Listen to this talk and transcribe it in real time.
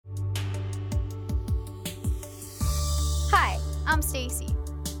I'm Stacy.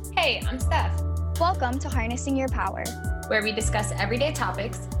 Hey, I'm Steph. Welcome to Harnessing Your Power, where we discuss everyday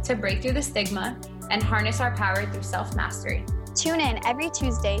topics to break through the stigma and harness our power through self-mastery. Tune in every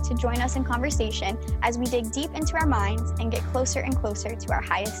Tuesday to join us in conversation as we dig deep into our minds and get closer and closer to our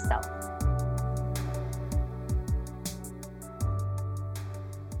highest self.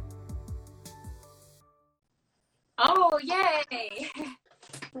 Oh, yay!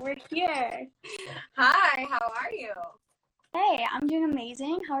 We're here. Hi, how are you? Hey, I'm doing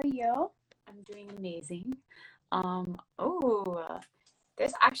amazing. How are you? I'm doing amazing.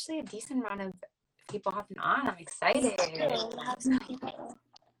 There's actually a decent amount of people hopping on. I'm excited. Have some people.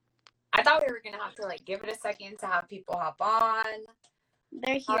 I thought we were gonna have to give it a second to have people hop on.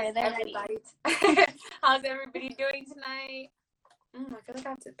 They're here. They're ready. How's everybody doing tonight? I feel like I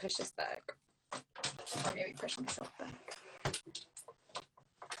have to push this back. Or maybe push myself back.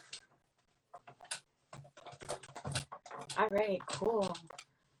 All right, cool.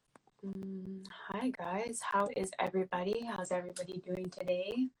 Hi guys, how is everybody? How's everybody doing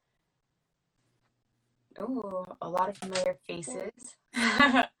today? Oh, a lot of familiar faces.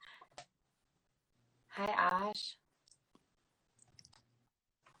 Hi Ash.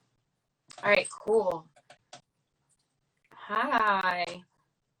 All right, cool. Hi.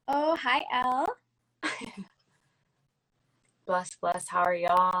 Oh, hi Elle. Bless, how are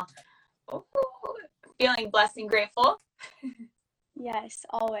y'all? Oh, feeling blessed and grateful? Yes,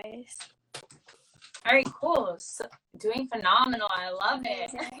 always. All right, cool. So, doing phenomenal. I love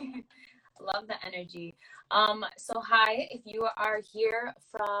it. Love the energy. So hi, if you are here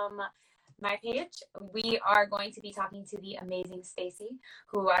from my page, we are going to be talking to the amazing Stacy,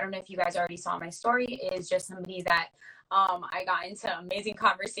 who I don't know if you guys already saw my story, is just somebody that I got into amazing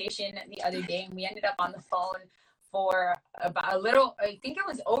conversation the other day, and we ended up on the phone for about I think it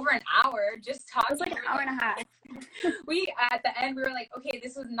was over an hour just talking. It was like an hour and a half. We at the end we were like, okay,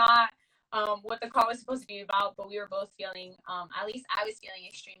 this was not what the call was supposed to be about, but we were both feeling, at least I was feeling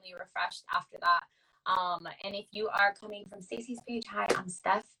extremely refreshed after that. And if you are coming from Stacy's page, hi, I'm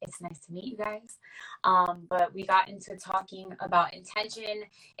Steph. It's nice to meet you guys. But we got into talking about intention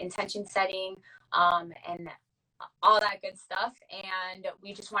setting, and all that good stuff. And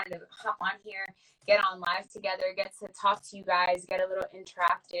we just wanted to hop on here, get on live together, get to talk to you guys, get a little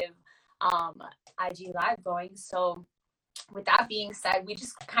interactive IG live going. So with that being said, we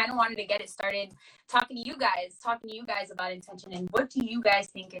just kind of wanted to get it started talking to you guys about intention, and what do you guys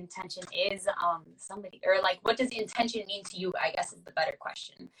think intention is? What does intention mean to you, I guess, is the better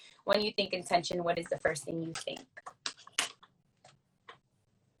question. When you think intention, what is the first thing you think?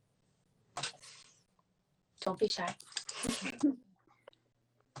 Don't be shy.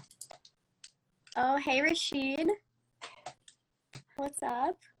 Oh, hey Rashid. What's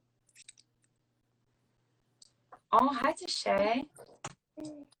up? Oh, hi to Shay.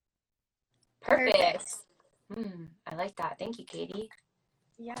 Perfect. I like that. Thank you, Katie.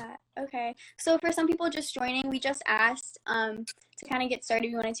 Yeah, okay. So for some people just joining, we just asked to kind of get started,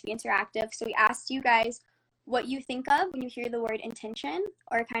 we wanted to be interactive. So we asked you guys what you think of when you hear the word intention,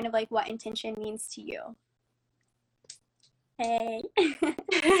 or kind of like what intention means to you. Hey.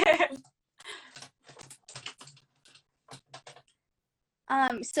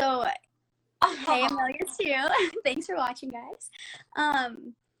 So hey Amelia too. Thanks for watching, guys.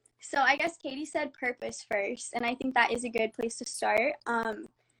 So I guess Katie said purpose first, and I think that is a good place to start.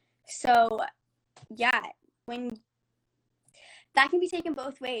 So yeah, when that can be taken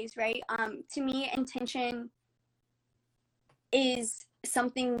both ways, right? To me, intention is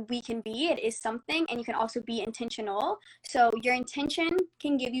something we can be. It is something, and you can also be intentional. So your intention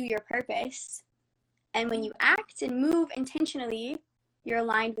can give you your purpose, and when you act and move intentionally, you're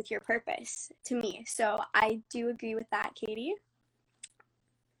aligned with your purpose, to me. So I do agree with that, Katie.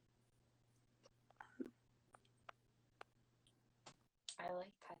 I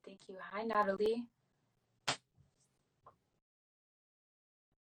like that. Thank you. Hi, Natalie.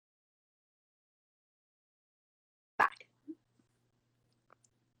 Back.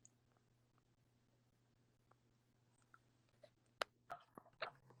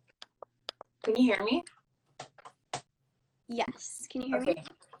 Can you hear me? Yes. Can you hear me?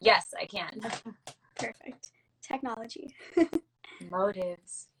 Yes, I can. Perfect. Technology.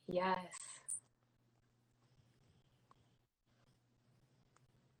 Motives. Yes.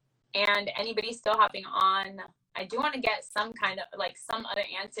 And anybody still hopping on, I do want to get some kind of some other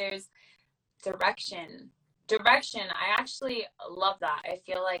answers. Direction. I actually love that. I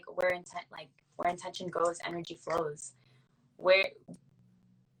feel like where intention goes, energy flows. Where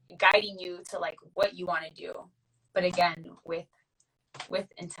guiding you to what you want to do, but again with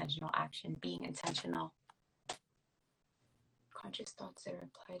intentional action, being intentional. Conscious thoughts that are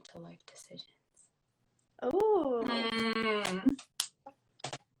applied to life decisions. Oh,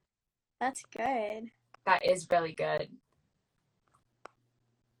 that's good. That is really good.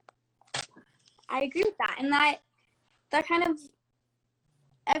 I agree with that. And that kind of,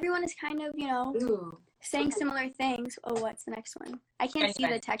 everyone is kind of, Ooh. saying similar things. Oh, what's the next one? I can't see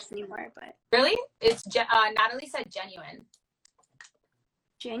the text anymore, but. Really? It's, Natalie said genuine.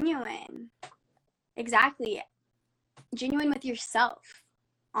 Genuine. Exactly. Genuine with yourself,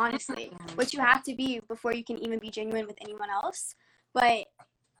 honestly. Which you have to be before you can even be genuine with anyone else. But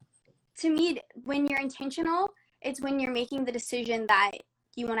to me, when you're intentional, it's when you're making the decision that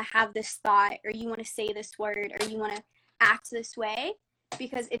you want to have this thought, or you want to say this word, or you want to act this way,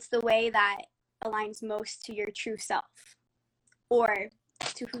 because it's the way that aligns most to your true self, or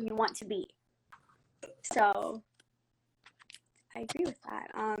to who you want to be. So I agree with that.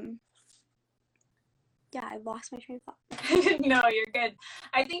 Yeah, I lost my train of thought. No, you're good.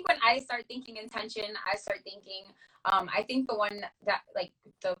 I think when I start thinking intention, I start thinking, I think the one that, like,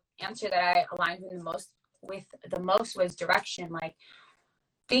 the answer that I aligned with the most was direction. Like,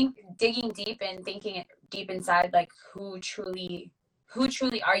 digging deep and thinking deep inside, like, who truly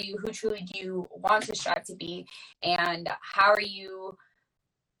are you? Who truly do you want to strive to be? And how are you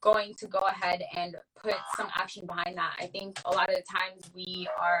going to go ahead and put some action behind that? I think a lot of the times we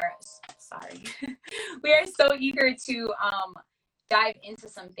are so eager to dive into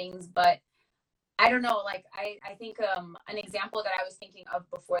some things, but I don't know, like, I think an example that I was thinking of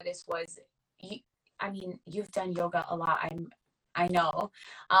before this was, you've done yoga a lot, I know,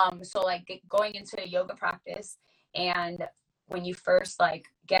 so like going into a yoga practice, and when you first like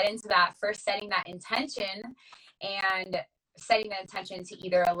get into that, first setting that intention, and setting the intention to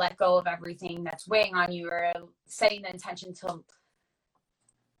either let go of everything that's weighing on you, or setting the intention to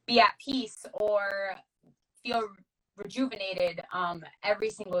be at peace or feel rejuvenated, every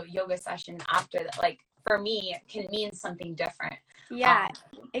single yoga session after that, like, for me, can mean something different. Yeah,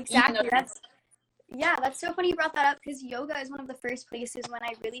 exactly. That's so funny you brought that up, because yoga is one of the first places when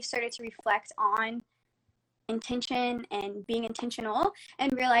I really started to reflect on intention and being intentional,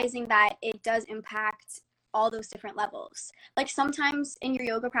 and realizing that it does impact all those different levels. Like, sometimes in your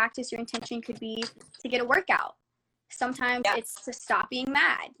yoga practice, your intention could be to get a workout. Sometimes it's to stop being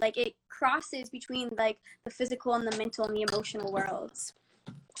mad. Like, it crosses between like the physical and the mental and the emotional worlds.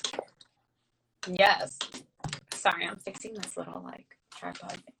 Yes. Sorry, I'm fixing this little like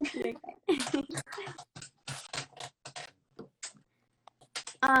tripod.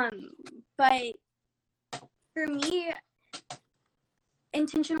 But for me,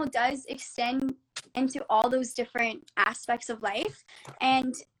 intentional does extend into all those different aspects of life.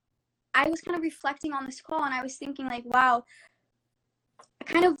 And I was kind of reflecting on this call, and I was thinking, like, wow,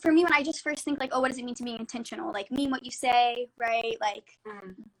 kind of for me, when I just first think, like, oh, what does it mean to be intentional? Like, mean what you say, right? Like,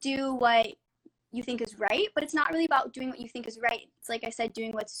 do what you think is right. But it's not really about doing what you think is right. It's, like I said,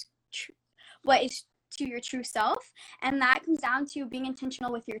 doing what is to your true self. And that comes down to being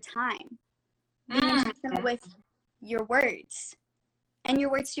intentional with your time, being intentional with your words, and your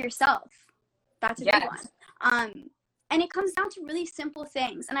words to yourself. That's a big one. And it comes down to really simple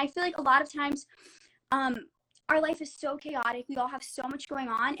things. And I feel like a lot of times, our life is so chaotic. We all have so much going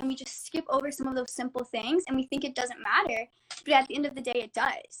on, and we just skip over some of those simple things, and we think it doesn't matter. But at the end of the day, it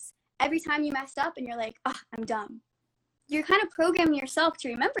does. Every time you mess up and you're like, oh, I'm dumb, you're kind of programming yourself to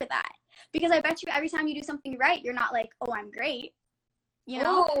remember that. Because I bet you every time you do something right, you're not like, oh, I'm great. You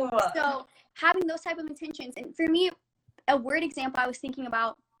know? Ooh. So having those type of intentions. And for me, a word example I was thinking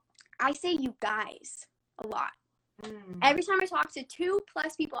about, I say you guys a lot. Every time I talk to 2+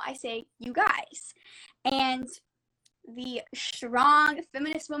 people, I say you guys. And the strong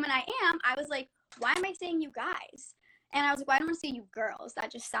feminist woman I am, I was like, why am I saying you guys? And I was like, well, I don't want to say you girls.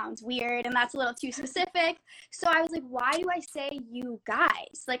 That just sounds weird, and that's a little too specific. So I was like, why do I say you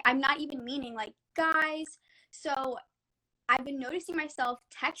guys? Like, I'm not even meaning like guys. So I've been noticing myself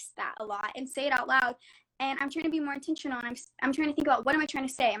text that a lot and say it out loud. And I'm trying to be more intentional, and I'm trying to think about, what am I trying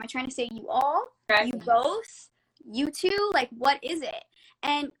to say? Am I trying to say you all, you both, you two? Like, what is it?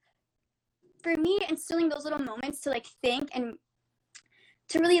 And for me, instilling those little moments to like think and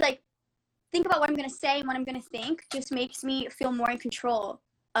to really like think about what I'm going to say and what I'm going to think just makes me feel more in control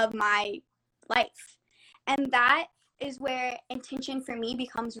of my life. And that is where intention for me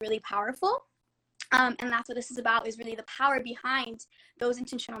becomes really powerful. And that's what this is about, is really the power behind those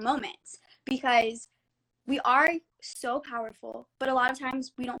intentional moments, because we are so powerful, but a lot of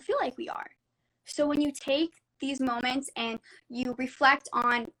times we don't feel like we are. So when you take these moments and you reflect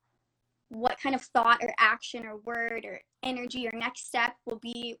on what kind of thought or action or word or energy or next step will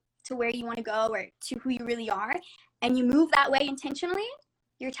be to where you want to go or to who you really are, and you move that way intentionally,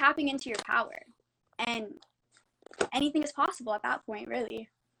 you're tapping into your power. And anything is possible at that point, really.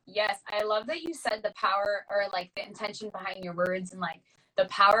 Yes, I love that you said the power, or like the intention behind your words, and like the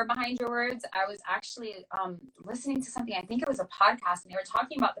power behind your words. I was actually listening to something, I think it was a podcast, and they were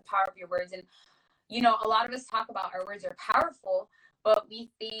talking about the power of your words. And you know, a lot of us talk about our words are powerful, but we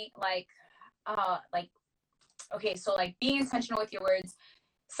think like okay, so like being intentional with your words,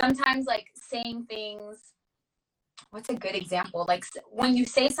 sometimes like saying things, what's a good example? Like when you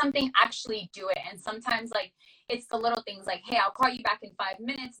say something, actually do it. And sometimes like it's the little things like, hey, I'll call you back in 5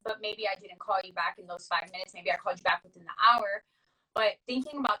 minutes, but maybe I didn't call you back in those 5 minutes. Maybe I called you back within the hour. But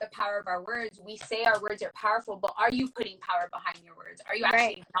thinking about the power of our words, we say our words are powerful, but are you putting power behind your words? Are you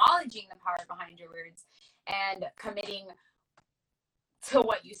actually acknowledging the power behind your words and committing to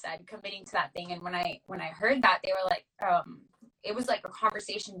what you said, committing to that thing? And when I heard that, they were like, it was like a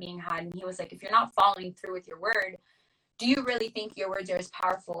conversation being had. And he was like, if you're not following through with your word, do you really think your words are as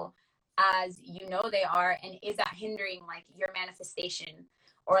powerful as you know they are? And is that hindering like your manifestation,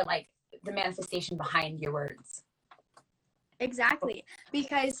 or like the manifestation behind your words? Exactly.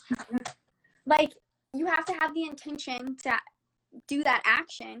 Because like you have to have the intention to do that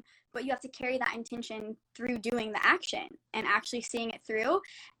action, but you have to carry that intention through doing the action and actually seeing it through,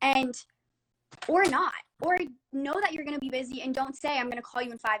 and or not, or know that you're going to be busy and don't say I'm going to call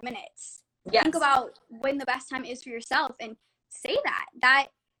you in 5 minutes. Yes. Think about when the best time is for yourself and say that. That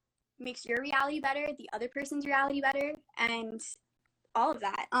makes your reality better, the other person's reality better, and all of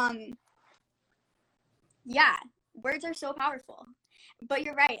that. Yeah, words are so powerful. But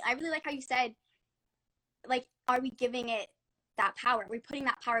you're right. I really like how you said, like, are we giving it that power? Are we putting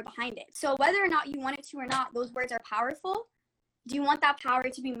that power behind it? So whether or not you want it to or not, those words are powerful. Do you want that power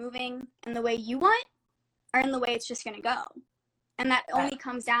to be moving in the way you want, or in the way it's just going to go? And that only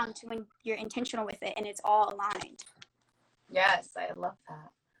comes down to when you're intentional with it and it's all aligned. Yes, I love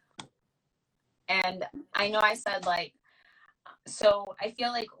that. And I know I said like, so I feel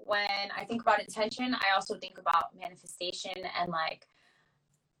like when I think about intention, I also think about manifestation and like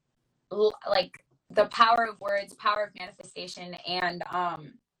the power of words, power of manifestation, and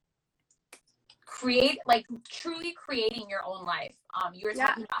create, like truly creating your own life. You were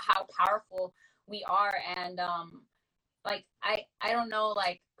talking about how powerful we are, and like I don't know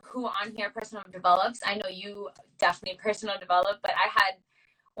like who on here personal develops. I know you definitely personal develop, but I had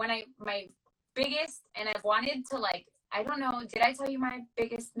my biggest, and I wanted to like, I don't know, did I tell you my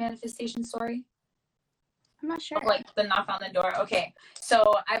biggest manifestation story? I'm not sure. Like the knock on the door. Okay,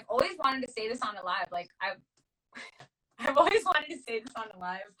 so I've always wanted to say this on a live. Like I've always wanted to say this on a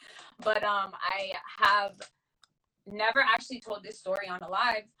live, but I have never actually told this story on a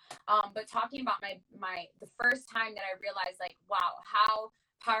live. But talking about the first time that I realized like, wow, how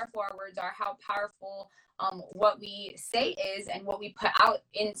powerful our words are, how powerful what we say is, and what we put out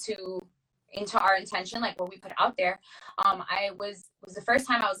into our intention, like what we put out there. I was the first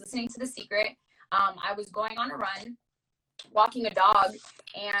time I was listening to The Secret. I was going on a run, walking a dog,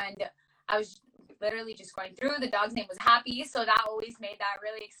 and I was literally just going through. The dog's name was Happy, so that always made that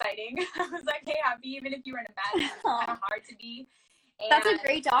really exciting. I was like, hey, Happy, even if you were in a bad mood, it's kind of hard to be. And that's a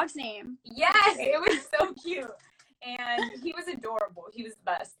great dog's name. Yes, it was so cute. And he was adorable. He was the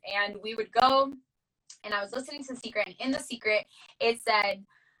best. And we would go, and I was listening to The Secret, and in The Secret, it said,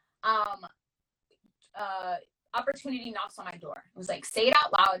 opportunity knocks on my door. It was like, say it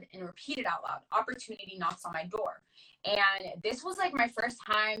out loud and repeat it out loud. Opportunity knocks on my door. And this was like my first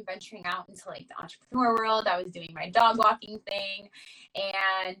time venturing out into like the entrepreneur world. I was doing my dog walking thing,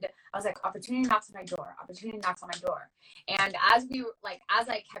 and I was like, opportunity knocks on my door. Opportunity knocks on my door. And as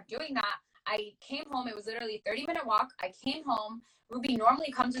I kept doing that, I came home. It was literally a 30-minute walk. I came home. Ruby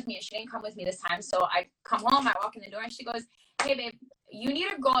normally comes with me, and she didn't come with me this time. So I come home, I walk in the door, and she goes, hey babe, you need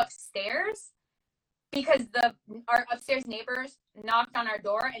to go upstairs, because our upstairs neighbors knocked on our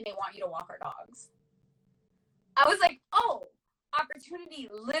door and they want you to walk our dogs. I was like, oh, opportunity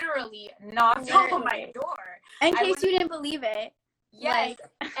literally knocked on my door. In case you didn't believe it. Yes.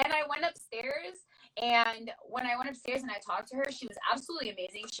 And I went upstairs, and when I went upstairs and I talked to her, she was absolutely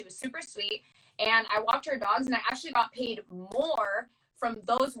amazing. She was super sweet. And I walked her dogs, and I actually got paid more from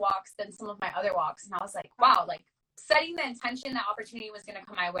those walks than some of my other walks. And I was like, wow, like, setting the intention that opportunity was going to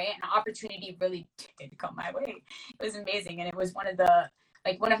come my way, and opportunity really did come my way. It was amazing, and it was one of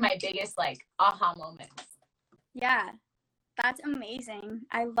my biggest like aha moments. Yeah, that's amazing.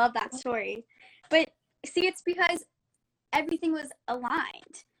 I love that story. But see, it's because everything was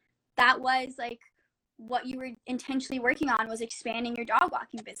aligned. That was like what you were intentionally working on, was expanding your dog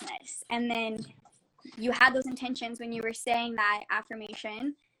walking business, and then you had those intentions when you were saying that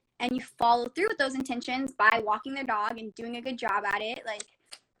affirmation, and you follow through with those intentions by walking the dog and doing a good job at it, like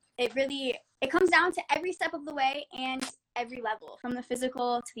it comes down to every step of the way and every level, from the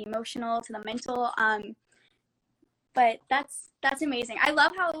physical to the emotional to the mental. But that's amazing. I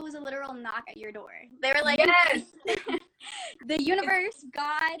love how it was a literal knock at your door. They were like, yes. The universe,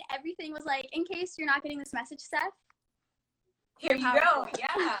 God, everything was like, in case you're not getting this message, Steph, here you go.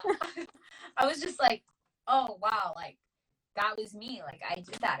 Yeah. I was just like, oh wow, like that was me. Like I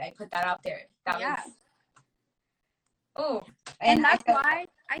did that. I put that out there. That was oh. And that's why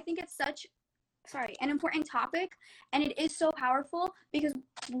I think it's such an important topic, and it is so powerful, because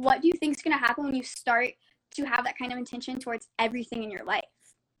what do you think is going to happen when you start to have that kind of intention towards everything in your life?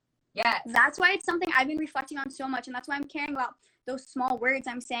 Yeah. That's why it's something I've been reflecting on so much, and that's why I'm caring about those small words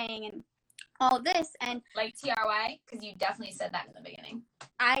I'm saying and all of this. And like TRY, because you definitely said that in the beginning.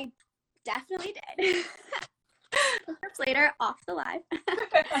 I definitely did. Later, off the live.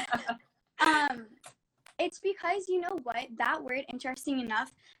 It's because, you know what, that word, interesting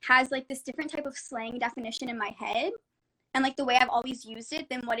enough, has like this different type of slang definition in my head, and like the way I've always used it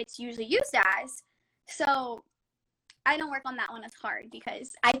than what it's usually used as. So I don't work on that one as hard,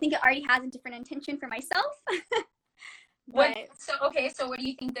 because I think it already has a different intention for myself. So what do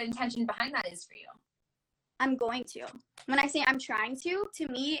you think the intention behind that is for you? I'm going to. When I say I'm trying to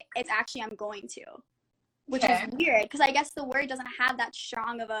me, it's actually I'm going to. Which is weird, because I guess the word doesn't have that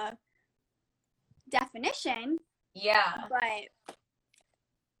strong of a definition. Yeah. But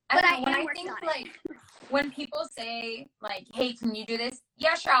I think like when people say like, hey, can you do this?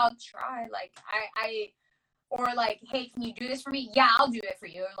 Yeah, sure, I'll try. Like or like, hey, can you do this for me? Yeah, I'll do it for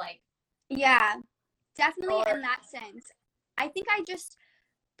you. Like, yeah, definitely. In that sense, I think I just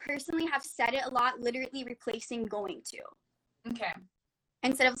personally have said it a lot, literally replacing going to. Okay.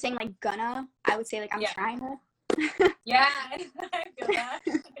 Instead of saying like gonna, I would say like I'm trying to. Yeah, I feel that.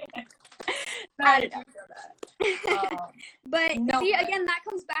 I don't know. But see, again, that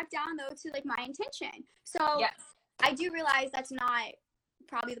comes back down though to like my intention. So yes. I do realize that's not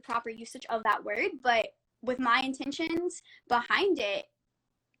probably the proper usage of that word, but with my intentions behind it,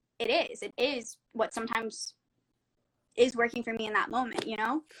 it is what sometimes is working for me in that moment, you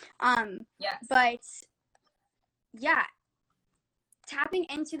know? Yes. But yeah, tapping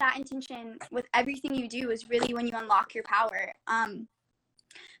into that intention with everything you do is really when you unlock your power.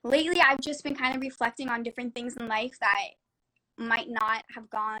 Lately, I've just been kind of reflecting on different things in life that might not have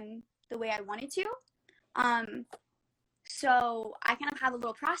gone the way I wanted to. So I kind of have a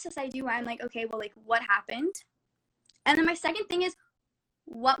little process I do where I'm like, okay, well, like, what happened? And then my second thing is,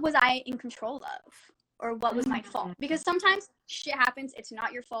 what was I in control of? Or what was my fault? Because sometimes shit happens, it's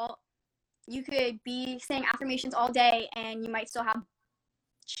not your fault. You could be saying affirmations all day and you might still have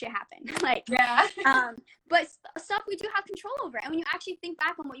shit happen. Like, yeah. But stuff we do have control over. And when you actually think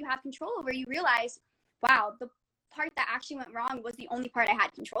back on what you have control over, you realize, wow, the part that actually went wrong was the only part I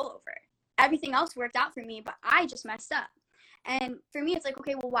had control over. Everything else worked out for me, but I just messed up. And for me, it's like,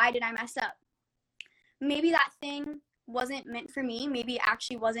 okay, well, why did I mess up? Maybe that thing wasn't meant for me. Maybe it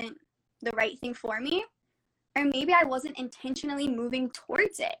actually wasn't the right thing for me. Or maybe I wasn't intentionally moving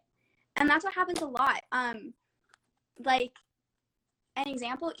towards it. And that's what happens a lot. Like, an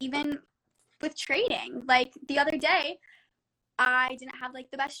example, even with trading. Like, the other day, I didn't have,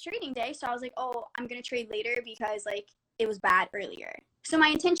 like, the best trading day. So I was like, oh, I'm going to trade later because, like, it was bad earlier. So my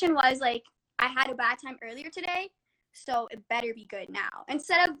intention was, like, I had a bad time earlier today, so it better be good now.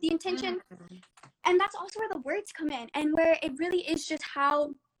 Instead of the intention. And that's also where the words come in, and where it really is just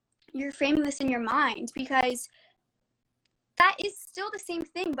how you're framing this in your mind, because that is still the same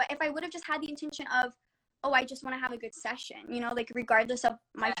thing. But if I would have just had the intention of, oh, I just want to have a good session, you know, like regardless of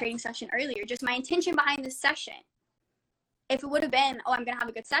my trading session earlier, just my intention behind this session. If it would have been, oh, I'm going to have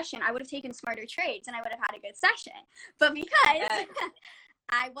a good session, I would have taken smarter trades and I would have had a good session. But because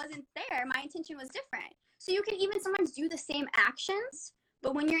I wasn't there, my intention was different. So you can even sometimes do the same actions,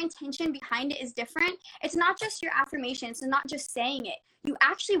 but when your intention behind it is different, it's not just your affirmation. It's not just saying it. You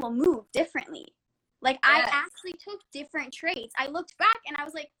actually will move differently. Like, I actually took different trades. I looked back and I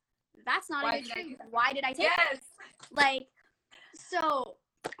was like, that's not a good trade. Why did I take it? Like, so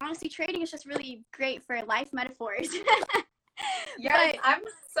honestly, trading is just really great for life metaphors. Yes, I'm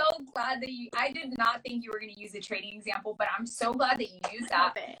so glad that I did not think you were going to use a trading example, but I'm so glad that you used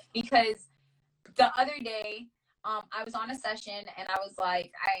that, because the other day, I was on a session and I was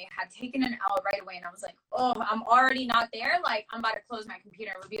like, I had taken an L right away and I was like, oh, I'm already not there. Like, I'm about to close my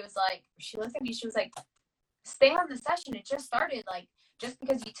computer. And Ruby was like, she looked at me, she was like, stay on the session. It just started. Like, just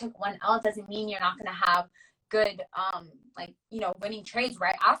because you took one L doesn't mean you're not going to have good, like, you know, winning trades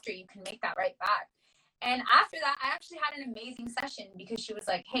right after. You can make that right back. And after that, I actually had an amazing session because she was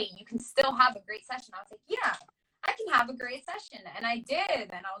like, hey, you can still have a great session. I was like, yeah, I can have a great session. And I did.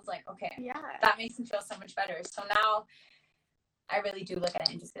 And I was like, okay, Yeah. that makes me feel so much better. So now I really do look at it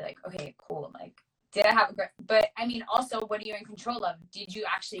and just be like, okay, cool. Like, did I have a great, but I mean, also, what are you in control of? Did you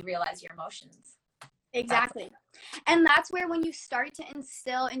actually realize your emotions? Exactly. And that's where when you start to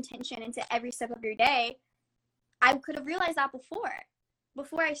instill intention into every step of your day, I could have realized that before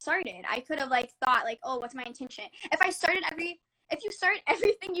I started. I could have like thought like, oh, what's my intention? If you start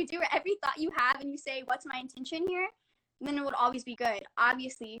everything you do or every thought you have and you say, what's my intention here? Then it would always be good.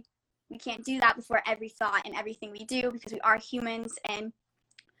 Obviously, we can't do that before every thought and everything we do because we are humans and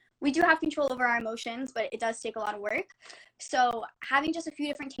we do have control over our emotions, but it does take a lot of work. So having just a few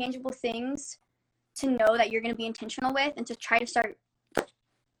different tangible things to know that you're going to be intentional with and to try to start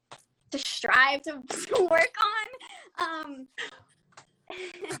to strive to work on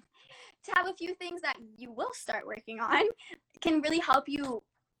to have a few things that you will start working on can really help you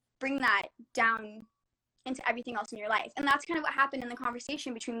bring that down into everything else in your life. And that's kind of what happened in the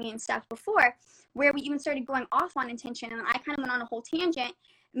conversation between me and Steph before, where we even started going off on intention, and I kind of went on a whole tangent,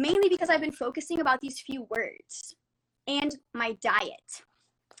 mainly because I've been focusing about these few words and my diet,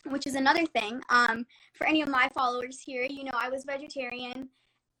 which is another thing. For any of my followers here, you know, I was vegetarian,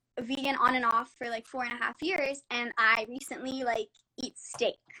 vegan on and off for like 4.5 years, and I recently like eat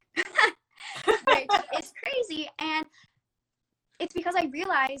steak, which is crazy. And it's because I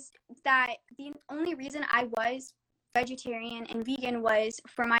realized that the only reason I was vegetarian and vegan was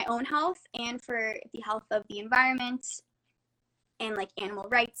for my own health and for the health of the environment and like animal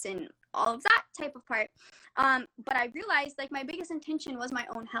rights and all of that type of part. But I realized like my biggest intention was my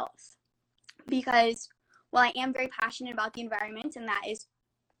own health, because while I am very passionate about the environment, and that is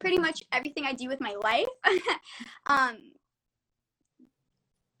pretty much everything I do with my life,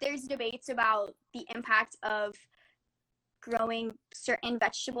 there's debates about the impact of growing certain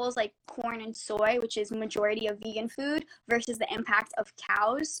vegetables like corn and soy, which is majority of vegan food, versus the impact of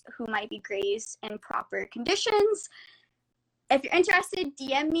cows who might be grazed in proper conditions. If you're interested,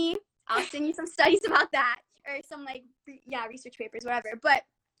 DM me. I'll send you some studies about that, or some like research papers, whatever. But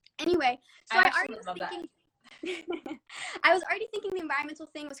anyway, so I already was thinking I was already thinking the environmental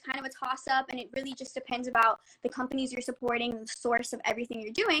thing was kind of a toss-up, and it really just depends about the companies you're supporting, the source of everything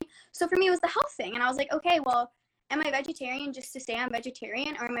you're doing. So for me, it was the health thing, and I was like, okay, well, am I vegetarian just to say I'm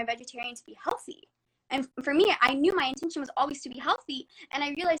vegetarian, or am I vegetarian to be healthy? And for me, I knew my intention was always to be healthy, and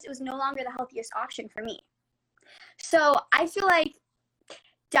I realized it was no longer the healthiest option for me. So I feel like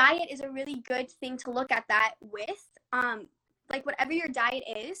diet is a really good thing to look at that with. Like whatever your diet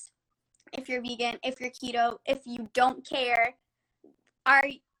is, if you're vegan, if you're keto, if you don't care,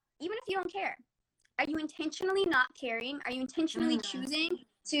 even if you don't care, are you intentionally not caring? Are you intentionally choosing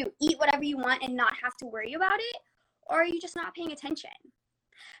to eat whatever you want and not have to worry about it? Or are you just not paying attention?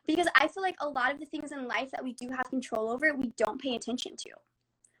 Because I feel like a lot of the things in life that we do have control over, we don't pay attention to.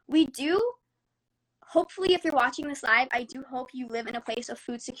 We do. Hopefully, if you're watching this live, I do hope you live in a place of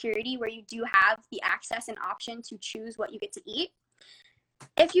food security where you do have the access and option to choose what you get to eat.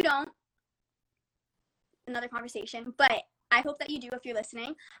 If you don't, another conversation, but I hope that you do if you're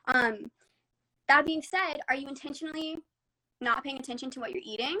listening. That being said, are you intentionally not paying attention to what you're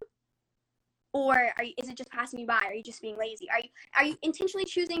eating? Or is it just passing you by? Are you just being lazy? Are you intentionally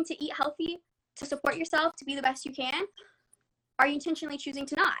choosing to eat healthy, to support yourself, to be the best you can? Are you intentionally choosing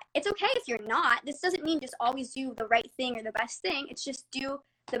to not? It's okay if you're not. This doesn't mean just always do the right thing or the best thing. It's just do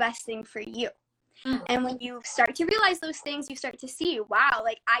the best thing for you. And when you start to realize those things, you start to see, wow,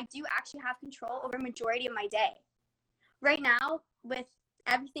 like I do actually have control over majority of my day. Right now, with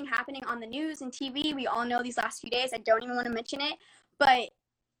everything happening on the news and TV, we all know these last few days, I don't even want to mention it, but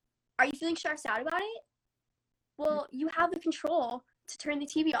are you feeling stressed out about it? Well, you have the control to turn the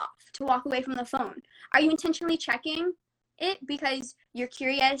TV off, to walk away from the phone. Are you intentionally checking it because you're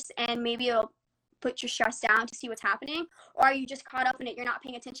curious and maybe it'll put your stress down to see what's happening? Or are you just caught up in it, you're not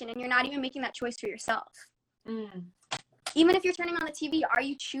paying attention, and you're not even making that choice for yourself? Even if you're turning on the TV, are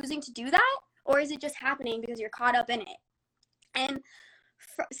you choosing to do that? Or is it just happening because you're caught up in it? And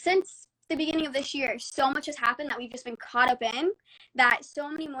since the beginning of this year, so much has happened that we've just been caught up in, that so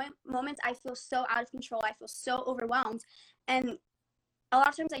many moments I feel so out of control, I feel so overwhelmed. And a lot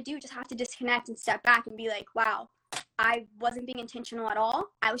of times I do just have to disconnect and step back and be like, wow, I wasn't being intentional at all.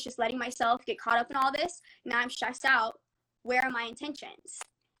 I was just letting myself get caught up in all this. Now I'm stressed out. Where are my intentions?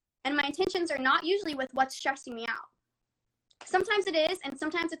 And my intentions are not usually with what's stressing me out. Sometimes it is, and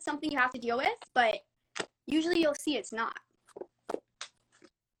sometimes it's something you have to deal with, but usually you'll see it's not.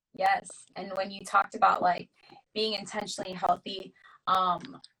 Yes. And when you talked about like being intentionally healthy,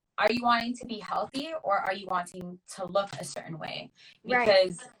 are you wanting to be healthy or are you wanting to look a certain way? Right.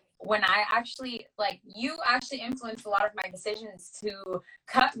 Because when I actually, like, you actually influenced a lot of my decisions to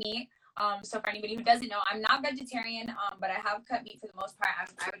cut meat. So for anybody who doesn't know, I'm not vegetarian, but I have cut meat for the most part.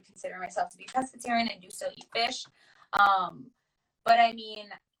 I would consider myself to be pescatarian and do still eat fish. But I mean,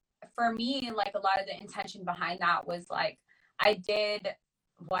 for me, like, a lot of the intention behind that was like, I did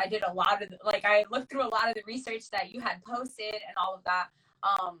a lot of, like, I looked through a lot of the research that you had posted and all of that.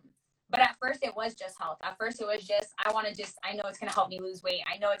 But at first it was just health. At first it was just, I know it's going to help me lose weight.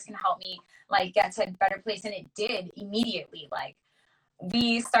 I know it's going to help me, like, get to a better place. And it did immediately. Like,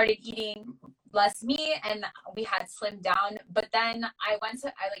 we started eating less meat and we had slimmed down. But then I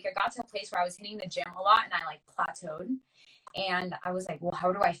got to a place where I was hitting the gym a lot and I, like, plateaued. And I was like, well,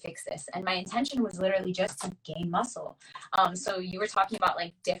 how do I fix this? And my intention was literally just to gain muscle. So you were talking about,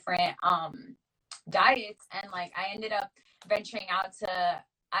 like, different diets, and, like, I ended up venturing out to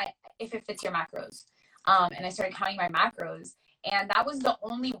if it fits your macros. And I started counting my macros. And that was the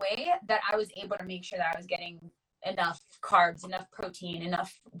only way that I was able to make sure that I was getting enough carbs, enough protein,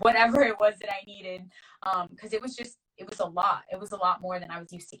 enough whatever it was that I needed. Because it was a lot. It was a lot more than I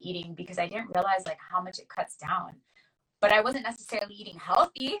was used to eating, because I didn't realize, like, how much it cuts down. But I wasn't necessarily eating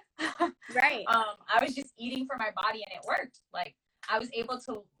healthy. Right. I was just eating for my body, and it worked. Like, I was able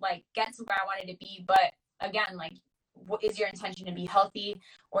to, like, get to where I wanted to be. But again, like, what is your intention to be healthy,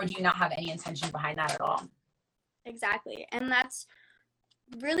 or do you not have any intention behind that at all? Exactly. And that's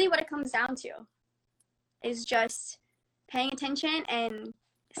really what it comes down to, is just paying attention and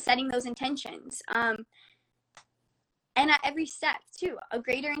setting those intentions. And at every step too, a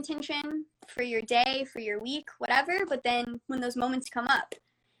greater intention for your day, for your week, whatever. But then when those moments come up,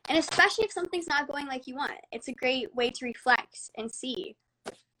 and especially if something's not going like you want, it's a great way to reflect and see,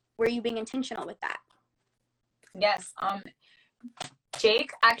 were you being intentional with that? Yes.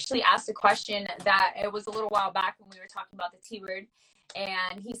 Jake actually asked a question that it was a little while back when we were talking about the T word.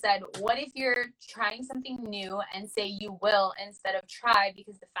 And he said, what if you're trying something new and say you will instead of try,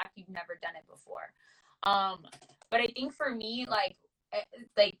 because the fact you've never done it before? But I think for me, like,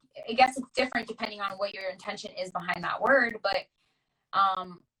 I guess it's different depending on what your intention is behind that word. But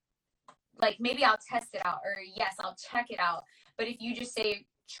like, maybe I'll test it out, or yes, I'll check it out. But if you just say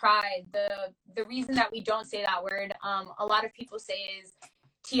try, the reason that we don't say that word, a lot of people say, is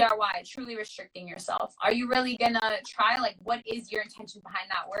TRY, truly restricting yourself. Are you really gonna try? Like, what is your intention behind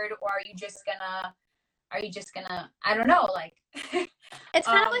that word? Or are you just gonna I don't know, like, it's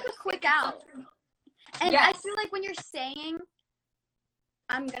kind of like a quick out. And yes. I feel like when you're saying,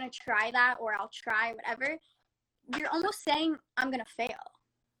 I'm gonna try that, or I'll try whatever, you're almost saying, I'm gonna fail.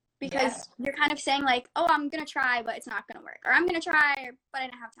 Because you're kind of saying, like, oh, I'm gonna try, but it's not gonna work. Or I'm gonna try, but I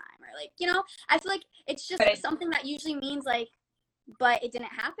didn't have time. Or, like, you know, I feel like it's just something that usually means, like, but it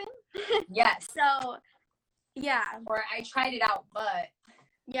didn't happen. Yes. So, yeah. Or I tried it out, but.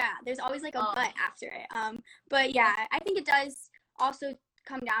 Yeah, there's always, like, a but after it. But yeah, I think it does also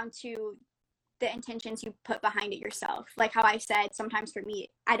come down to the intentions you put behind it yourself. Like how I said, sometimes for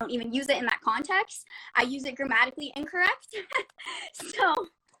me, I don't even use it in that context. I use it grammatically incorrect. So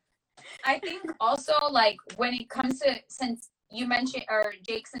I think also, like, when it comes to, since you mentioned, or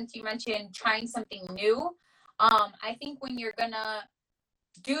Jake, since you mentioned trying something new, I think when you're gonna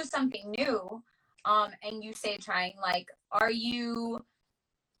do something new, and you say trying, like, are you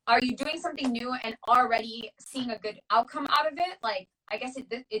doing something new and already seeing a good outcome out of it? Like, I guess it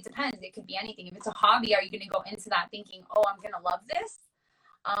depends. It could be anything. If it's a hobby, are you going to go into that thinking, oh, I'm going to love this?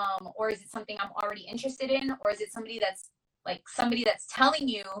 Or is it something I'm already interested in? Or is it somebody that's telling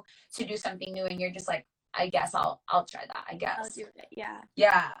you to do something new, and you're just like, I guess I'll try that, I guess. I'll do it. Yeah.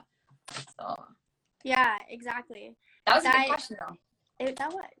 Yeah. So. Yeah, exactly. That was a good question, though.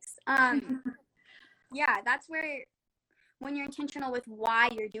 That was. Yeah, that's where, when you're intentional with why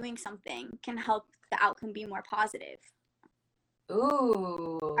you're doing something, can help the outcome be more positive.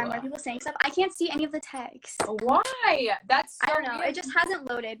 Ooh. Are more people saying stuff? I can't see any of the text. Why? That's so I don't know. weird. It just hasn't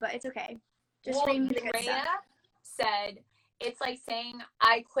loaded, but it's okay. Just read me the good stuff. Said, it's like saying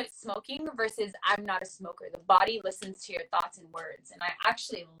I quit smoking versus I'm not a smoker. The body listens to your thoughts and words. And I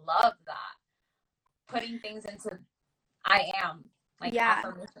actually love that. Putting things into I am, like,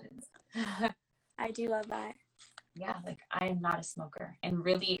 affirmations. I do love that. Yeah, like, I am not a smoker. And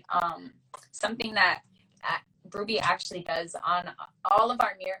really, something that Ruby actually does on all of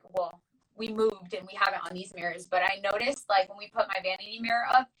our mirror, well, we moved and we have it on these mirrors, but I noticed, like, when we put my vanity mirror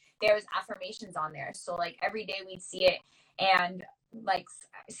up, there was affirmations on there. So, like, every day we'd see it, and, like,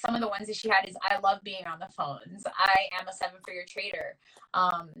 some of the ones that she had is, I love being on the phones. I am a 7-figure trader.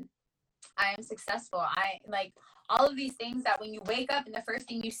 I am successful. I, like, all of these things that when you wake up and the first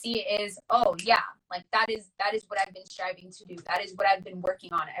thing you see is, oh yeah, like that is what I've been striving to do. That is what I've been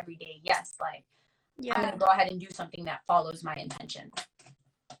working on every day. Yes, like I'm gonna go ahead and do something that follows my intention.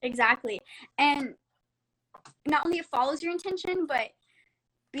 Exactly. And not only it follows your intention, but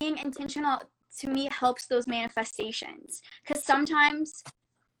being intentional to me helps those manifestations. Because sometimes,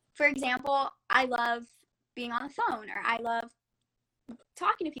 for example, I love being on the phone, or I love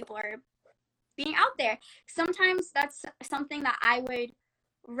talking to people, or being out there. Sometimes that's something that I would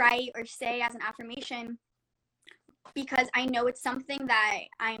write or say as an affirmation because I know it's something that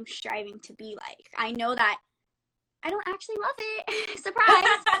I am striving to be like. I know that I don't actually love it,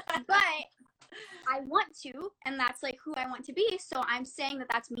 surprise, but I want to, and that's like who I want to be. So I'm saying that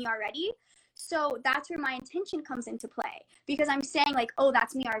that's me already. So that's where my intention comes into play, because I'm saying like, oh,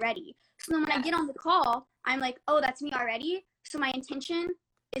 that's me already. So then when I get on the call, I'm like, oh, that's me already. So my intention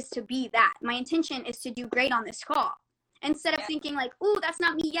is to be that. My intention is to do great on this call. Instead of thinking like, oh, that's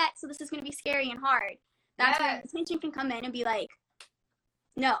not me yet, so this is going to be scary and hard. That's where intention can come in and be like,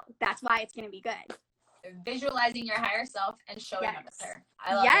 no, that's why it's going to be good. Visualizing your higher self and showing up as her.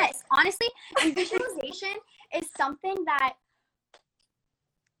 I love it. Honestly, and visualization is something that,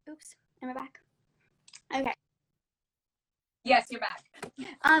 oops, am I back? Okay. Yes, you're back.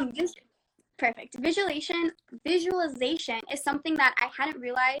 Perfect. Visualization is something that I hadn't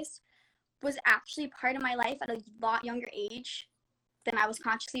realized was actually part of my life at a lot younger age than I was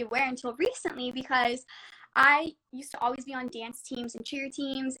consciously aware until recently, because I used to always be on dance teams and cheer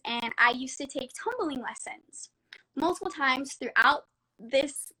teams, and I used to take tumbling lessons multiple times throughout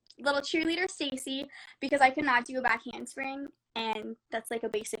this little cheerleader, Stacy, because I could not do a back handspring, and that's like a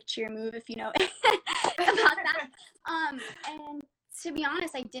basic cheer move if you know about that. And to be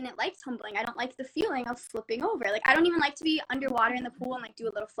honest, I didn't like tumbling. I don't like the feeling of flipping over. Like, I don't even like to be underwater in the pool and like do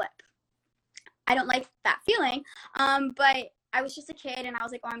a little flip. I don't like that feeling. But I was just a kid, and I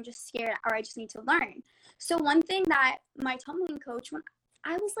was like, oh, I'm just scared, or I just need to learn. So one thing that my tumbling coach, when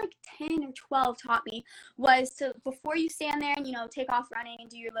I was like 10 or 12, taught me was to, before you stand there and, you know, take off running and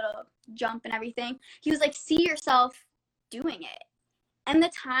do your little jump and everything, he was like, see yourself doing it. And the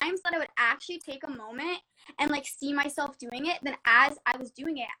times that I would actually take a moment and like see myself doing it, then as I was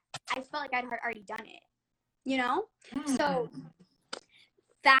doing it, I felt like I'd already done it, you know? So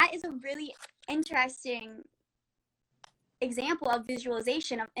that is a really interesting example of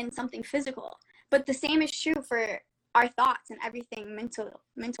visualization in something physical. But the same is true for our thoughts and everything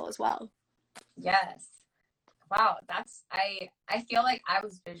mental as well. Yes. Wow, that's I feel like I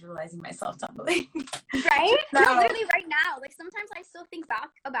was visualizing myself tumbling. Right? No, literally right now. Like sometimes I still think back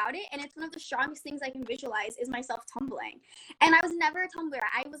about it, and it's one of the strongest things I can visualize is myself tumbling. And I was never a tumbler.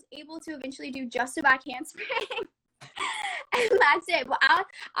 I was able to eventually do just a back handspring. And that's it. But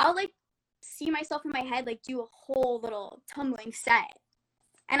I'll like see myself in my head like do a whole little tumbling set.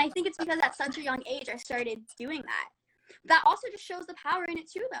 And I think it's because at such a young age I started doing that. That also just shows the power in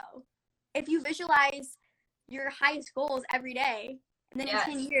it too, though. If you visualize your highest goals every day, and then in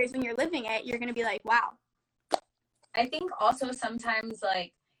 10 years when you're living it, you're going to be like, wow. I think also sometimes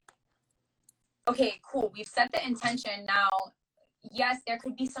like, okay, cool, we've set the intention. Now, yes, there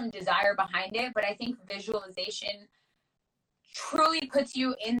could be some desire behind it, but I think visualization truly puts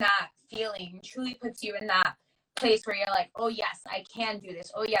you in that feeling, truly puts you in that place where you're like, oh yes, I can do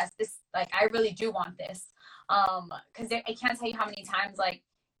this. Oh yes, this, like, I really do want this. Because I can't tell you how many times, like,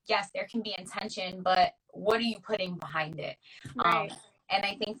 yes, there can be intention, but what are you putting behind it? Right. And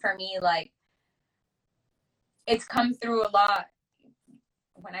I think for me, like, it's come through a lot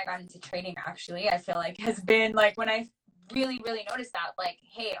when I got into training, actually. I feel like has been like when I really, really noticed that, like,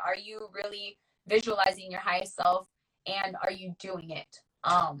 hey, are you really visualizing your highest self, and are you doing it?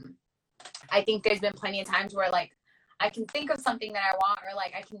 I think there's been plenty of times where, like, I can think of something that I want, or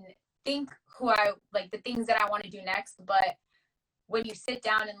like I can think who I like, the things that I want to do next, but when you sit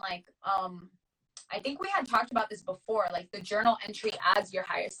down and like, I think we had talked about this before, like the journal entry as your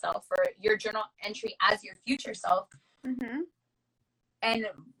higher self, or your journal entry as your future self. Mm-hmm. And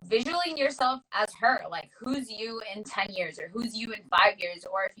visualizing yourself as her, like, who's you in 10 years, or who's you in 5 years,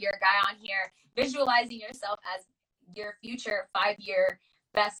 or if you're a guy on here, visualizing yourself as your future 5-year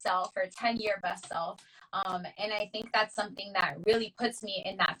best self or 10-year best self. And I think that's something that really puts me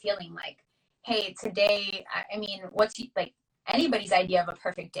in that feeling like, hey, today, I mean, what's like anybody's idea of a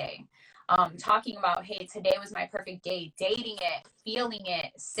perfect day? Talking about, hey, today was my perfect day, dating it, feeling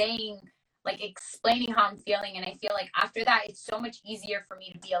it, saying, like, explaining how I'm feeling. And I feel like after that, it's so much easier for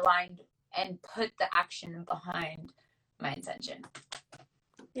me to be aligned and put the action behind my intention.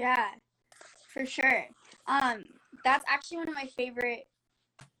 Yeah, for sure. That's actually one of my favorite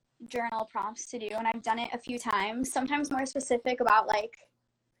journal prompts to do, and I've done it a few times, sometimes more specific about like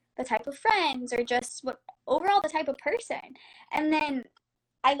the type of friends or just what overall the type of person. And then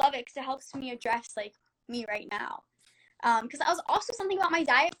I love it because it helps me address like me right now. Because I was also something about my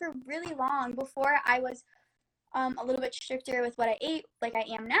diet for really long before I was a little bit stricter with what I ate, like I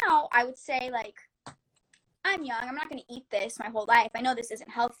am now. I would say like, I'm young, I'm not going to eat this my whole life. I know this isn't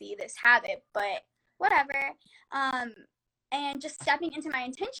healthy, this habit, but whatever. And just stepping into my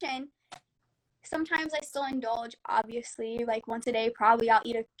intention, sometimes I still indulge, obviously, like once a day, probably I'll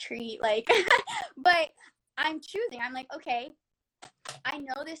eat a treat, like, but I'm choosing. I'm like, okay, I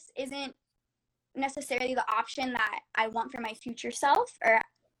know this isn't necessarily the option that I want for my future self, or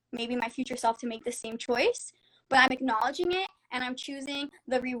maybe my future self to make the same choice, but I'm acknowledging it and I'm choosing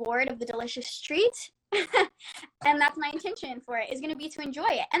the reward of the delicious treat. And that's my intention for it, is going to be to enjoy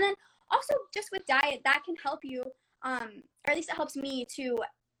it. And then also just with diet, that can help you, or at least it helps me to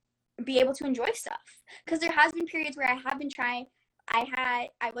be able to enjoy stuff, because there has been periods where I have been trying. I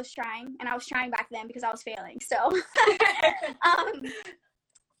was trying, and I was trying back then because I was failing. So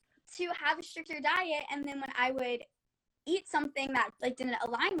to have a stricter diet, and then when I would eat something that like didn't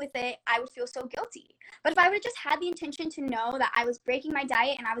align with it, I would feel so guilty. But if I would have just had the intention to know that I was breaking my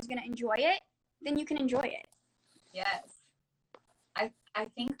diet and I was going to enjoy it, then you can enjoy it. Yes. I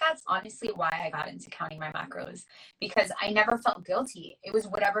think that's honestly why I got into counting my macros, because I never felt guilty. It was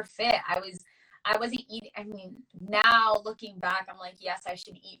whatever fit. I wasn't eating. I mean, now looking back, I'm like, yes, I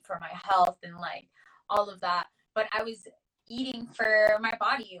should eat for my health and like all of that. But I was eating for my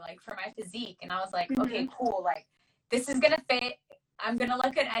body, like for my physique. And I was like, okay, cool. Like this is going to fit. I'm going to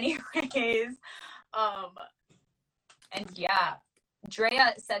look good anyways. And yeah.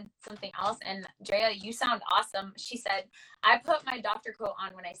 Drea said something else, and Drea, you sound awesome. She said, I put my doctor coat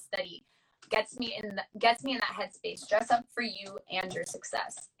on when I study. Gets me in that headspace. Dress up for you and your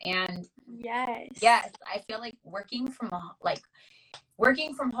success. And yes, I feel like working from home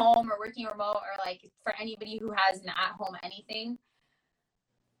or working remote, or like for anybody who has an at-home anything,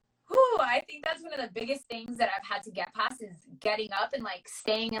 I think that's one of the biggest things that I've had to get past, is getting up and like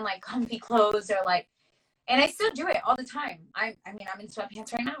staying in like comfy clothes, or like, and I still do it all the time. I mean, I'm in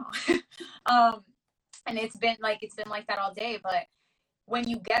sweatpants right now. And it's been like that all day. But when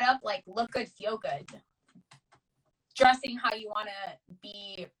you get up, like look good, feel good, dressing how you want to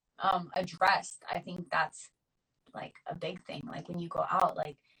be addressed, I think that's like a big thing. Like when you go out,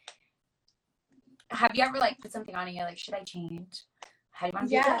 like, have you ever like put something on and you're like, should I change? How do you want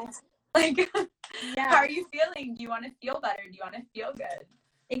to feel? Like, how are you feeling? Do you want to feel better? Do you want to feel good?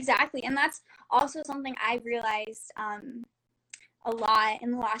 Exactly. And that's also something I've realized a lot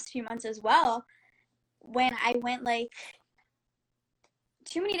in the last few months as well, when I went like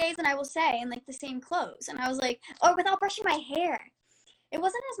too many days, and I will say, in like the same clothes, and I was like, or without brushing my hair. It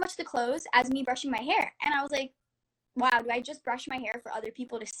wasn't as much the clothes as me brushing my hair. And I was like, wow, do I just brush my hair for other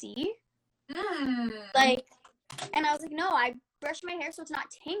people to see? Like, and I was like, no, I brush my hair so it's not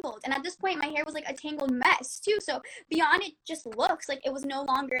tangled. And at this point, my hair was like a tangled mess too. So beyond it just looks like, it was no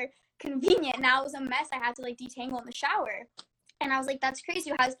longer convenient. Now it was a mess I had to like detangle in the shower. And I was like, that's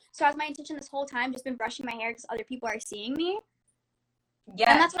crazy. Has my intention this whole time just been brushing my hair because other people are seeing me?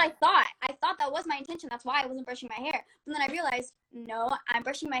 Yeah. And that's what I thought. I thought that was my intention. That's why I wasn't brushing my hair. But then I realized, no, I'm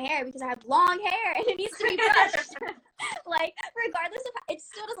brushing my hair because I have long hair and it needs to be brushed. Like, regardless of, it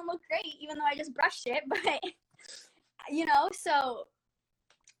still doesn't look great, even though I just brushed it. But, you know, so,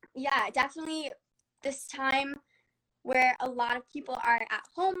 yeah, definitely this time where a lot of people are at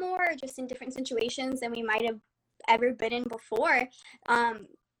home more, or just in different situations than we might have ever been in before,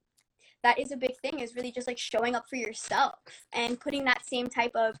 that is a big thing, is really just like showing up for yourself and putting that same type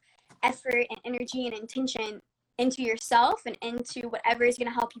of effort and energy and intention into yourself and into whatever is going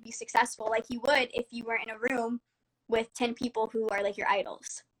to help you be successful, like you would if you were in a room with 10 people who are like your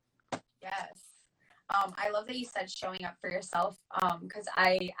idols. Yes. I love that you said showing up for yourself, because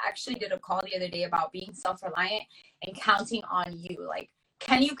I actually did a call the other day about being self-reliant and counting on you. Like,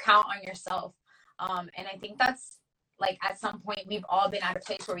 can you count on yourself? And I think that's, like, at some point we've all been at a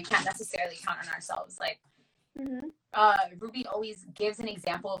place where we can't necessarily count on ourselves. Like, Ruby always gives an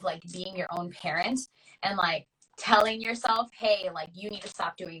example of like being your own parent and like telling yourself, hey, like you need to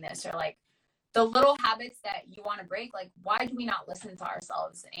stop doing this, or like the little habits that you want to break. Like, why do we not listen to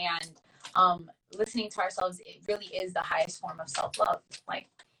ourselves? And listening to ourselves, it really is the highest form of self-love. Like,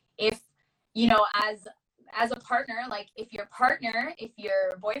 if, you know, as a partner, like if your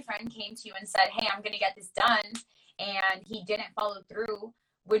boyfriend came to you and said, hey, I'm going to get this done, and he didn't follow through,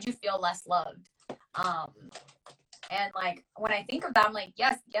 would you feel less loved? And like when I think of that, I'm like,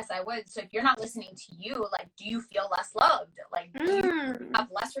 yes, I would. So if you're not listening to you, like, do you feel less loved? Like, do you have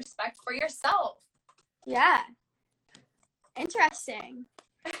less respect for yourself? Yeah. Interesting.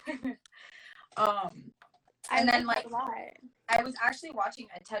 And then like I was actually watching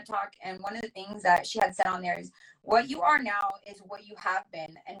a TED Talk, and one of the things that she had said on there is, what you are now is what you have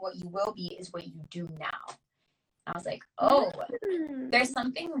been, and what you will be is what you do now. I was like, oh, there's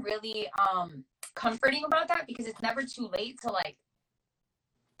something really comforting about that, because it's never too late to like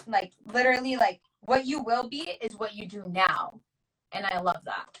literally like what you will be is what you do now. And I love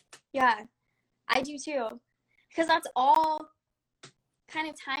that. Yeah, I do too. Because that's all kind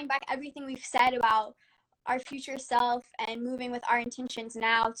of tying back everything we've said about our future self and moving with our intentions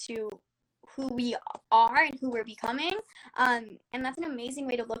now to who we are and who we're becoming. And that's an amazing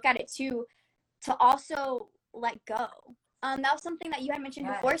way to look at it too, to also let go. That was something that you had mentioned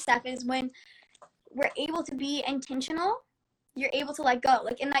before, Steph, is when we're able to be intentional, you're able to let go.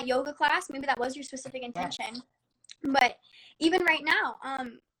 Like in that yoga class, maybe that was your specific intention. Yes. But even right now,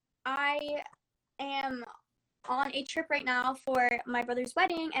 I am on a trip right now for my brother's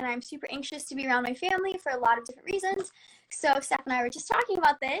wedding, and I'm super anxious to be around my family for a lot of different reasons. So Steph and I were just talking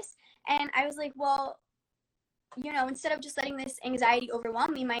about this, and I was like, well, you know, instead of just letting this anxiety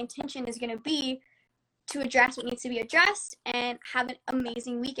overwhelm me, my intention is going to be to address what needs to be addressed and have an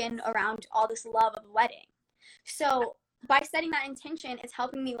amazing weekend around all this love of a wedding. So by setting that intention, it's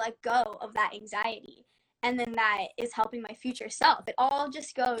helping me let go of that anxiety. And then that is helping my future self. It all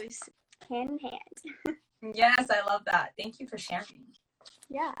just goes hand in hand. Yes, I love that. Thank you for sharing.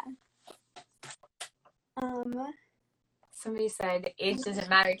 Yeah. Somebody said, age doesn't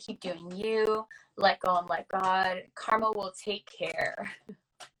matter. Keep doing you. Let go and let God. Karma will take care.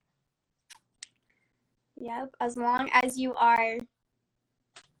 Yep. As long as you are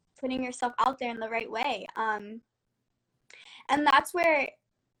putting yourself out there in the right way. And that's where,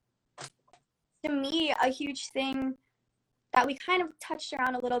 to me, a huge thing that we kind of touched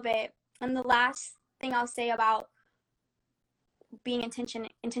around a little bit, and the last thing I'll say about being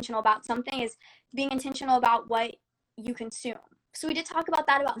intentional about something is being intentional about what you consume. So we did talk about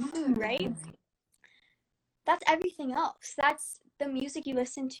that about food, right? That's everything else. That's the music you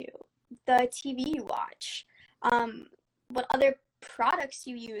listen to, the TV you watch, what other products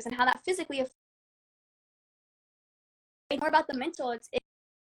you use, and how that physically affects. More about the mental. It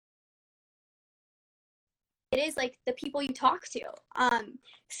is like the people you talk to.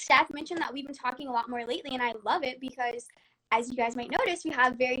 Steph mentioned that we've been talking a lot more lately, and I love it because, as you guys might notice, we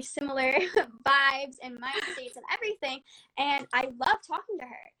have very similar vibes and mind states and everything, and I love talking to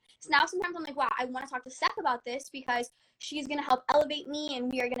her. So now sometimes I'm like, wow, I want to talk to Steph about this because she's going to help elevate me and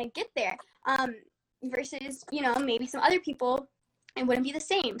we are going to get there. Versus, you know, maybe some other people, it wouldn't be the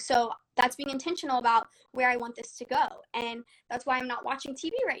same. So that's being intentional about where I want this to go. And that's why I'm not watching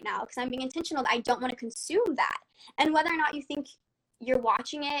TV right now, because I'm being intentional that I don't want to consume that. And whether or not you think you're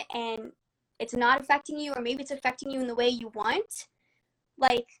watching it and it's not affecting you, or maybe it's affecting you in the way you want,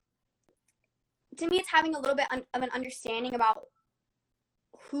 like, to me, it's having a little bit of an understanding about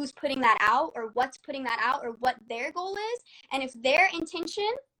who's putting that out, or what's putting that out, or what their goal is. And if their intention,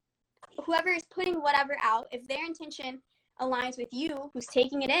 whoever is putting whatever out, if their intention aligns with you, who's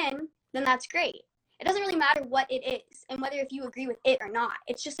taking it in, then that's great. It doesn't really matter what it is and whether if you agree with it or not.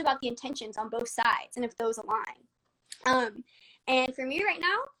 It's just about the intentions on both sides and if those align. And for me right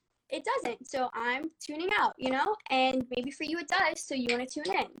now, it doesn't. So I'm tuning out, you know, and maybe for you it does. So you want to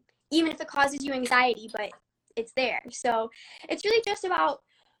tune in, even if it causes you anxiety, but it's there. So it's really just about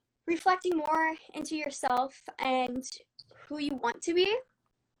reflecting more into yourself and who you want to be,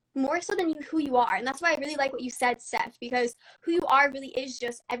 more so than who you are. And that's why I really like what you said, Steph, because who you are really is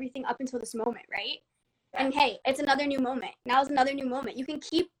just everything up until this moment, right? Yeah. And hey, it's another new moment. Now is another new moment. You can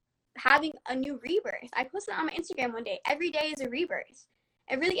keep having a new rebirth. I posted on my Instagram one day. Every day is a rebirth.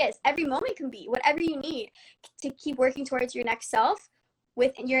 It really is. Every moment can be whatever you need to keep working towards your next self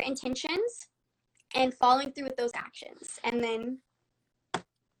with your intentions and following through with those actions. And then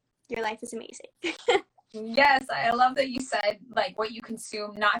your life is amazing. Yes, I love that you said like what you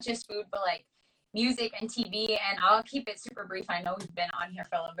consume, not just food, but like music and TV. And I'll keep it super brief. I know we've been on here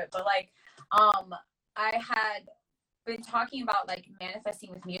for a little bit, but like I had been talking about like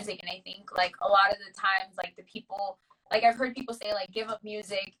manifesting with music, and I think like a lot of the times like the people, like I've heard people say like give up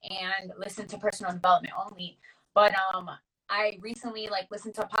music and listen to personal development only. But I recently like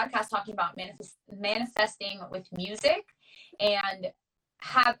listened to a podcast talking about manifesting with music, and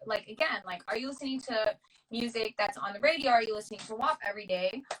have like, again, like, are you listening to music that's on the radio? Are you listening to WAP every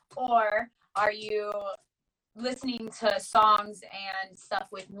day? Or are you listening to songs and stuff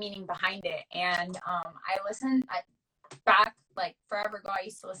with meaning behind it? And back like forever ago, I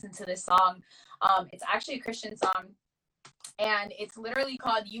used to listen to this song. It's actually a Christian song, and it's literally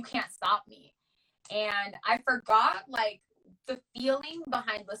called "You Can't Stop Me." And I forgot like the feeling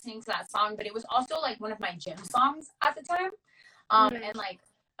behind listening to that song, but it was also like one of my gym songs at the time. And like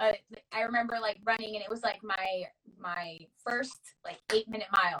I remember like running, and it was like my first like 8-minute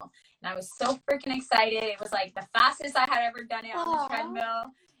mile, and I was so freaking excited. It was like the fastest I had ever done it on the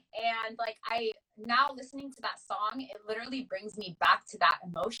treadmill. And like I now listening to that song, it literally brings me back to that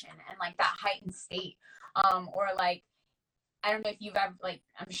emotion and like that heightened state. Or like I don't know if you've ever, like,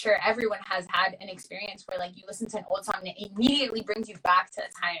 I'm sure everyone has had an experience where like you listen to an old song and it immediately brings you back to a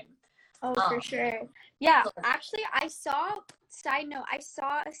time. Oh, for sure. Yeah, actually, side note, I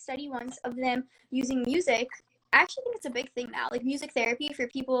saw a study once of them using music. I actually think it's a big thing now, like music therapy for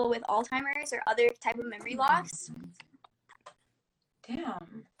people with Alzheimer's or other type of memory loss.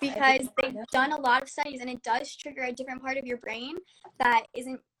 Damn. Because they've done a lot of studies, and it does trigger a different part of your brain that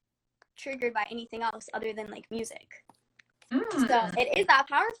isn't triggered by anything else other than like music. So it is that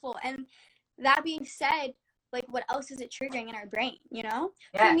powerful. And that being said, like what else is it triggering in our brain, you know?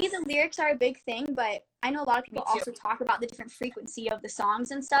 Yes. For me, the lyrics are a big thing, but I know a lot of people also talk about the different frequency of the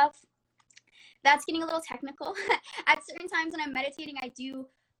songs and stuff. That's getting a little technical. At certain times when I'm meditating, I do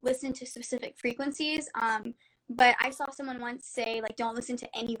listen to specific frequencies. But I saw someone once say, like, don't listen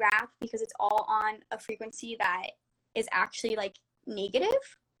to any rap because it's all on a frequency that is actually like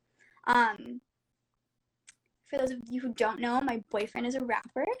negative. For those of you who don't know, my boyfriend is a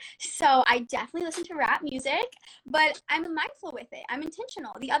rapper, so I definitely listen to rap music, but I'm mindful with it. I'm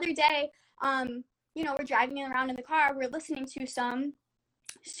intentional. The other day, you know, we're driving around in the car, we're listening to some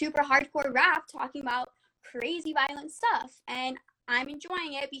super hardcore rap talking about crazy violent stuff, and I'm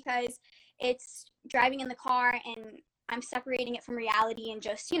enjoying it because it's driving in the car and I'm separating it from reality and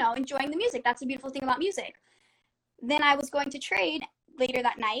just, you know, enjoying the music. That's the beautiful thing about music. Then I was going to trade later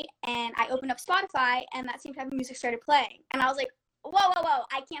that night, and I opened up Spotify, and that same type of music started playing, and I was like, whoa,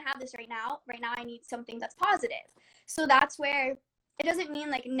 I can't have this right now I need something that's positive. So that's where it doesn't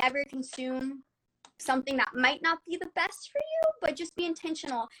mean like never consume something that might not be the best for you, but just be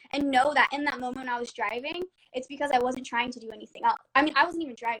intentional and know that in that moment when I was driving, it's because I wasn't trying to do anything else. I mean, I wasn't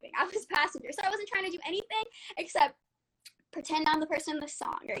even driving, I was passenger, so I wasn't trying to do anything except pretend I'm the person in the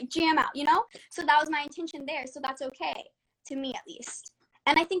song or jam out, you know? So that was my intention there, so that's okay. To me, at least.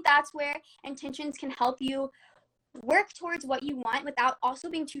 And I think that's where intentions can help you work towards what you want without also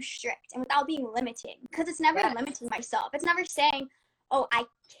being too strict and without being limiting. Because it's never limiting myself. It's never saying, oh, I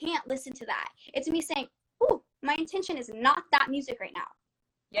can't listen to that. It's me saying, ooh, my intention is not that music right now.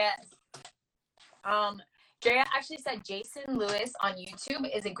 Yes. Drea actually said Jason Lewis on YouTube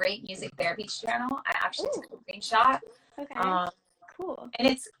is a great music therapy channel. I actually took a screenshot. Okay. Cool. And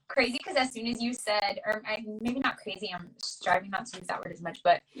it's crazy because as soon as you said, or maybe not crazy, I'm striving not to use that word as much,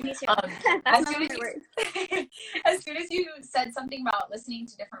 but me too. as soon as you said something about listening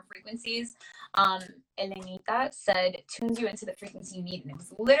to different frequencies, Elenita said tunes you into the frequency you need, and it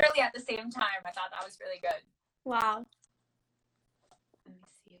was literally at the same time. I thought that was really good. Wow. Let me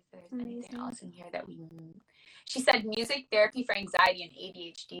see if there's anything else in here that we need. She said music therapy for anxiety and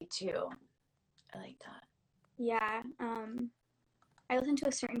ADHD too. I like that. Yeah. I listen to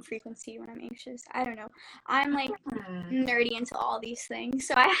a certain frequency when I'm anxious. I don't know. I'm like nerdy into all these things.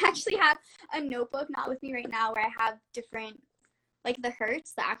 So I actually have a notebook, not with me right now, where I have different, like the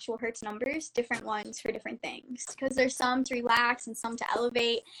hertz, the actual hertz numbers, different ones for different things. Because there's some to relax and some to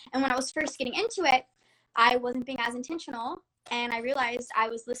elevate. And when I was first getting into it, I wasn't being as intentional. And I realized I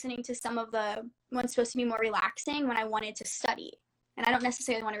was listening to some of the ones supposed to be more relaxing when I wanted to study. And I don't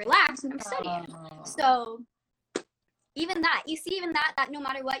necessarily want to relax when I'm studying. So even that no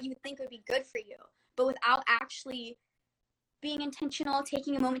matter what you would think would be good for you, but without actually being intentional,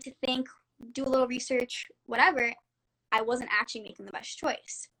 taking a moment to think, do a little research, whatever, I wasn't actually making the best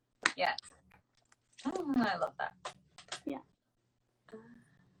choice. Yes. I love that. Yeah.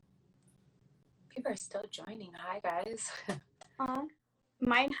 People are still joining. Hi, guys.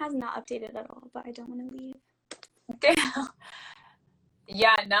 Mine has not updated at all, but I don't want to leave. Damn.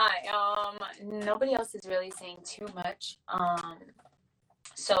 Yeah, nobody else is really saying too much.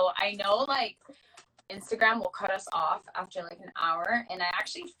 So I know like Instagram will cut us off after like an hour, and I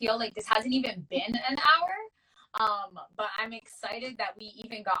actually feel like this hasn't even been an hour. But I'm excited that we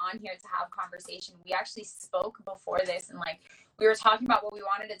even got on here to have conversation. We actually spoke before this, and like we were talking about what we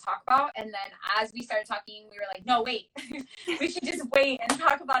wanted to talk about, and then as we started talking, we were like, no, wait, we should just wait and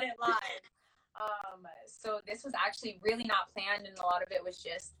talk about it live. So this was actually really not planned, and a lot of it was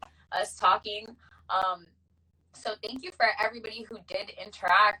just us talking. So thank you for everybody who did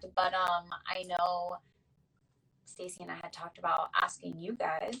interact, but I know Stacy and I had talked about asking you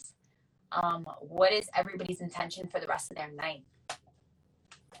guys, what is everybody's intention for the rest of their night?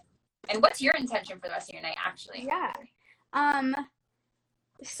 And what's your intention for the rest of your night, actually? Yeah.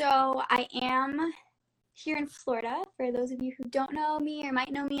 So I am here in Florida. For those of you who don't know me or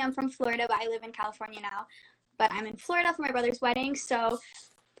might know me, I'm from Florida, but I live in California now. But I'm in Florida for my brother's wedding. So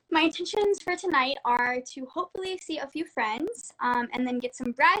my intentions for tonight are to hopefully see a few friends, and then get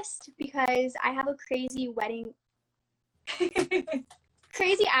some rest because I have a crazy wedding.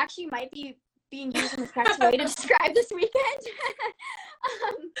 Crazy actually might be being used in the correct way to describe this weekend.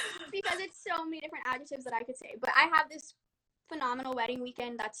 Because it's so many different adjectives that I could say. But I have this phenomenal wedding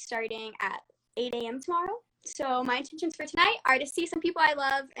weekend that's starting at 8 a.m. tomorrow. So my intentions for tonight are to see some people I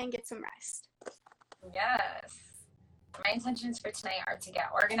love and get some rest. Yes. My intentions for tonight are to get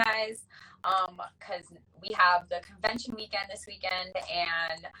organized, because we have the convention weekend this weekend,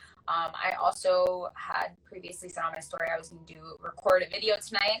 and I also had previously said on my story I was going to record a video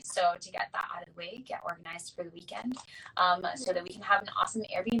tonight, so to get that out of the way, get organized for the weekend, so that we can have an awesome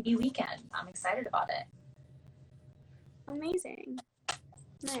Airbnb weekend. I'm excited about it. Amazing.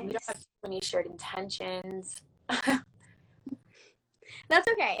 Nice. We don't have too many shared intentions. That's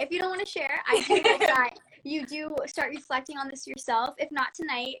okay. If you don't want to share, I do hope that you do start reflecting on this yourself. If not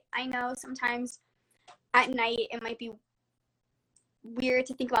tonight, I know sometimes at night it might be weird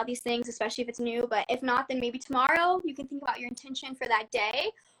to think about these things, especially if it's new. But if not, then maybe tomorrow you can think about your intention for that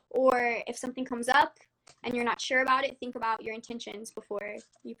day. Or if something comes up and you're not sure about it, think about your intentions before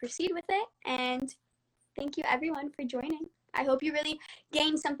you proceed with it. And thank you, everyone, for joining. I hope you really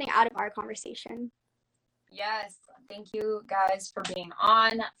gained something out of our conversation. Yes, thank you guys for being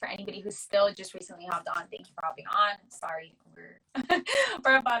on. For anybody who's still just recently hopped on, thank you for hopping on. Sorry,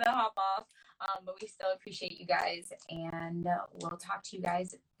 we're about to hop off, but we still appreciate you guys, and we'll talk to you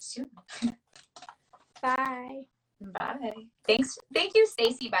guys soon. Bye. Bye. Thank you,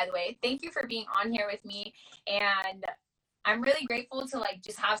 Stacy, by the way. Thank you for being on here with me, and I'm really grateful to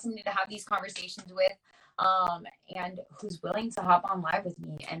just have somebody to have these conversations with. And who's willing to hop on live with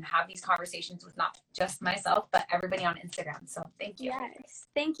me and have these conversations with not just myself, but everybody on Instagram. So thank you. Yes.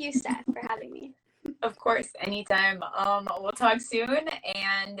 Thank you, Steph, for having me. Of course, anytime. We'll talk soon,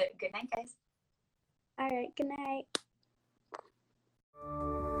 and good night, guys. All right. Good night.